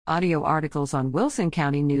Audio articles on Wilson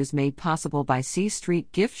County News made possible by C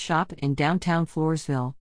Street Gift Shop in downtown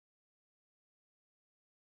Floresville.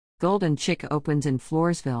 Golden Chick opens in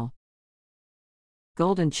Floresville.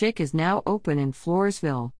 Golden Chick is now open in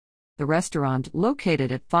Floresville. The restaurant,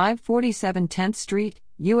 located at 547 10th Street,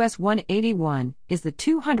 US 181, is the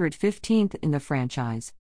 215th in the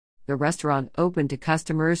franchise. The restaurant opened to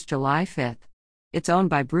customers July 5. It's owned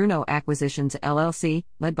by Bruno Acquisitions LLC,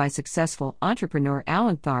 led by successful entrepreneur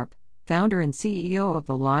Alan Tharp, founder and CEO of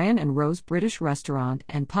the Lion and Rose British Restaurant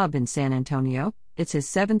and Pub in San Antonio. It's his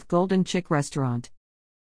 7th Golden Chick restaurant.